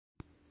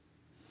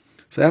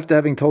So after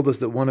having told us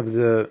that one of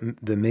the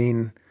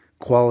main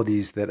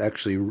qualities that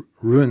actually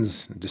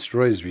ruins,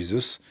 destroys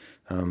rizus,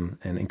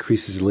 and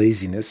increases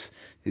laziness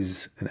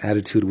is an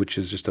attitude which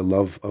is just a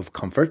love of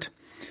comfort.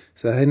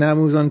 So he now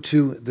moves on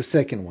to the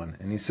second one,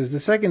 and he says the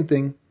second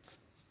thing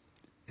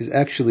is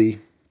actually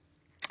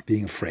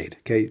being afraid.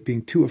 Okay,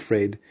 being too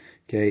afraid.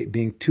 Okay,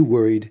 being too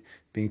worried,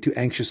 being too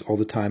anxious all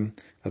the time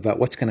about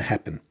what's going to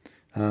happen.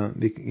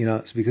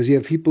 It's because you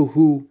have people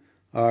who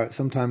are,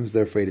 sometimes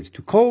they're afraid it's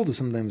too cold, or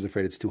sometimes they're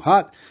afraid it's too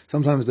hot,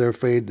 sometimes they're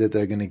afraid that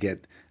they're going to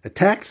get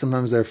attacked,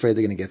 sometimes they're afraid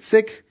they're going to get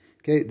sick,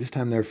 okay, this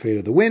time they're afraid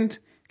of the wind,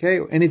 okay,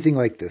 or anything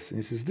like this. And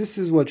he says, this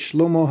is what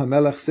Shlomo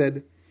HaMelech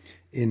said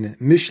in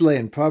Mishlei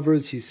and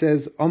Proverbs. He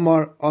says,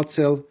 Omar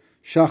Otzel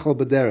Shachal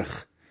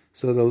B'derech.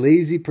 So the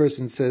lazy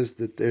person says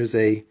that there's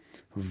a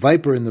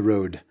viper in the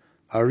road.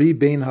 Ari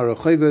Bein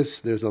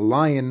Harochovos, there's a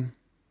lion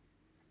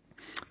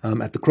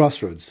at the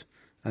crossroads.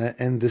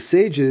 And the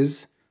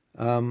sages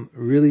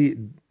really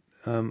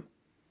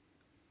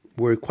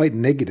were quite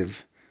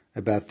negative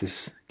about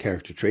this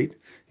character trait.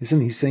 He's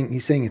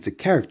saying it's a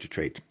character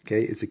trait.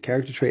 Okay, it's a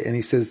character trait, and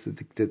he says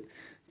that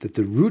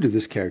the root of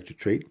this character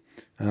trait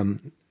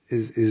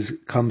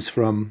comes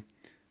from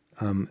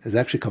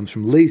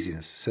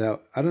laziness.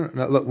 So I don't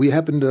know. Look, we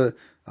happen to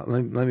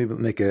let me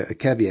make a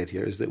caveat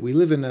here: is that we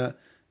live in a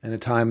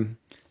time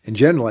in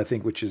general, I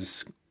think, which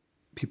is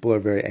people are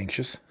very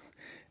anxious.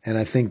 And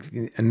I think,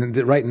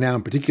 right now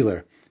in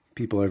particular,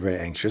 people are very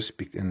anxious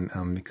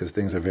because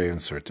things are very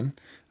uncertain.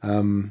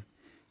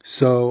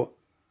 He's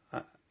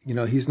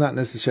not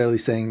necessarily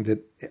saying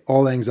that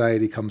all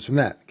anxiety comes from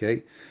that.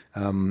 Okay,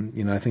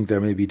 I think there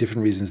may be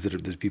different reasons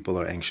that people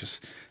are anxious.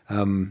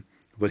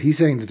 But he's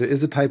saying that there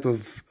is a type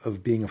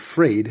of being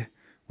afraid,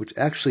 which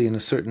actually, in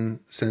a certain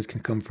sense, can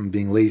come from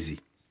being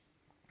lazy.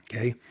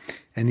 Okay,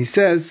 and he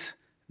says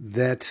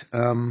that.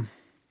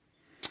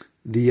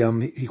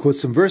 He quotes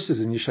some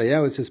verses in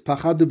Yeshayahu. It says,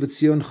 "Pachadu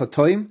b'tzion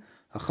chatoim,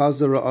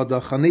 achazara ada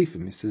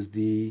chanefim." He says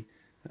the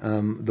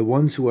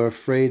ones who are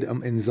afraid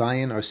in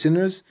Zion are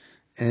sinners,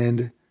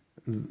 and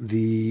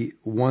the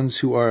ones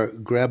who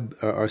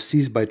are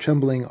seized by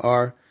trembling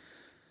are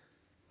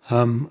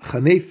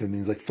chanefim,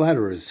 means like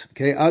flatterers.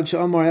 Okay, ad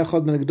she'amar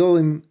echad min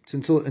hagdolim,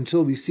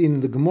 until we see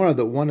in the Gemara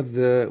that one of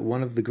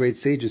the great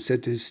sages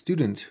said to his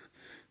student,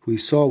 who he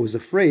saw was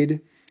afraid,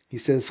 he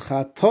says,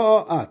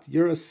 "Chata'at,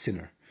 you're a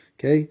sinner."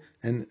 Okay,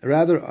 and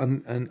rather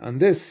on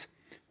this,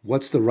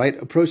 what's the right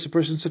approach the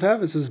person should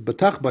have? It says,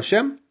 "Batach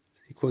b'Hashem."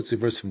 He quotes a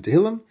verse from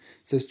Tehillim.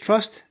 It says,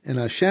 "Trust in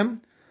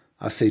Hashem,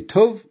 asay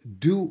tov,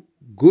 do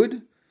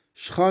good,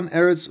 shchan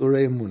eretz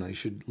urei emunah." You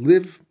should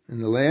live in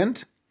the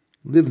land,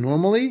 live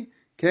normally,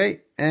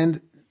 okay,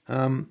 and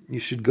you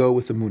should go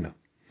with emunah.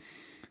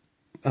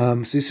 So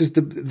he says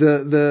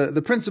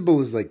the principle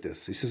is like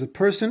this. He says a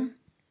person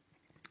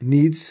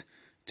needs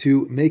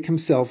to make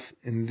himself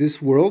in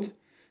this world.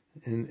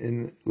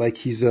 In like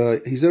he's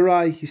a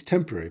rai, he's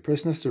temporary. A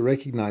person has to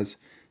recognize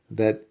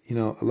that,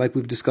 like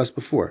we've discussed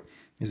before,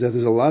 is that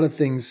there's a lot of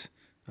things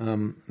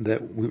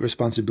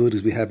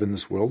responsibilities we have in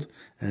this world,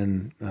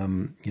 and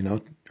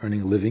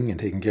earning a living and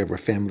taking care of our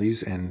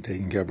families and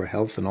taking care of our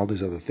health and all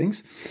these other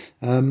things.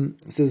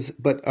 It says,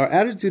 but our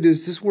attitude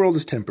is this world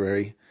is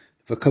temporary.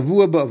 But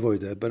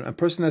a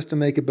person has to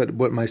make it. But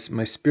what my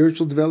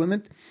spiritual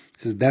development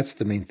says, that's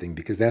the main thing,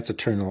 because that's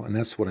eternal, and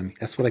that's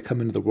what I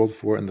come into the world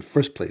for in the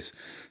first place.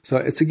 So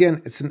it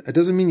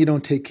doesn't mean you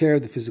don't take care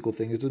of the physical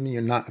things. It doesn't mean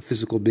you're not a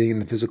physical being in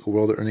the physical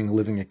world or earning a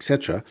living,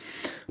 etc.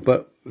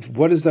 But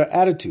what is their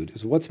attitude?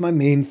 Is what's my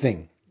main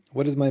thing?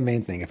 What is my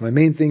main thing? If my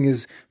main thing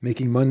is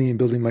making money and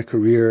building my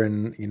career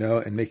and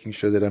making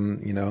sure that I'm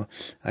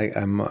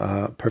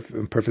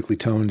perfectly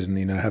toned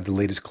and have the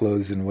latest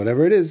clothes and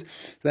whatever it is,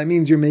 that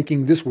means you're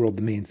making this world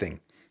the main thing.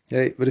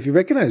 Okay? But if you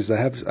recognize I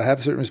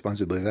have certain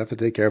responsibilities, I have to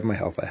take care of my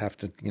health, I have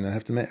to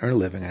earn a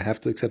living, I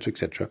have to,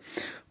 etc.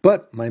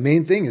 But my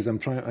main thing is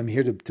I'm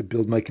here to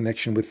build my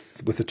connection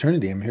with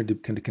eternity. I'm here to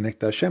connect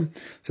to Hashem.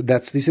 So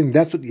that's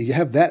what you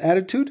have, that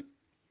attitude.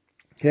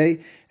 Okay,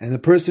 and the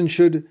person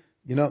should.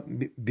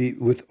 Be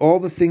with all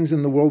the things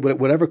in the world,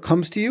 whatever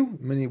comes to you,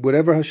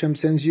 whatever Hashem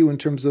sends you in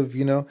terms of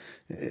your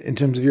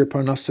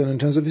parnasa, and in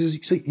terms of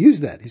so use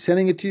that. He's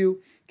sending it to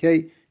you. Okay,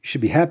 you should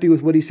be happy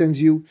with what He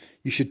sends you.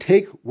 You should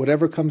take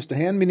whatever comes to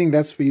hand, meaning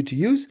that's for you to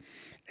use,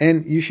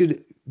 and you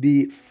should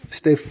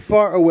stay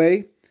far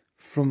away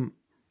from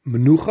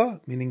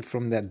menucha, meaning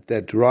from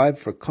that drive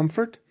for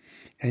comfort,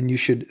 and you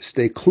should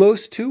stay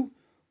close to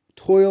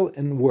toil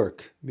and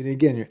work. Meaning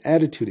again, your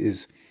attitude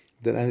is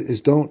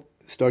don't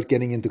start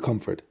getting into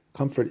comfort.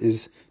 Comfort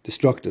is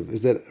destructive.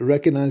 Is that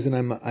recognizing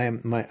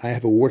I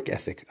have a work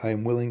ethic. I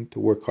am willing to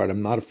work hard.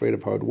 I'm not afraid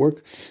of hard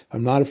work.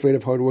 I'm not afraid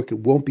of hard work. It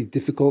won't be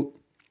difficult,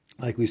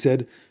 like we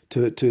said,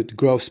 to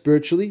grow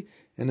spiritually.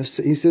 And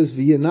he says,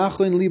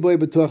 "V'yenachon liboy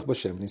b'toach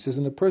b'Hashem." He says,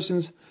 and a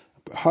person's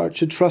heart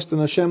should trust in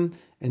Hashem,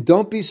 and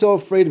don't be so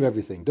afraid of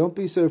everything. Don't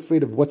be so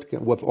afraid of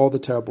with all the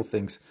terrible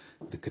things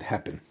that could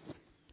happen.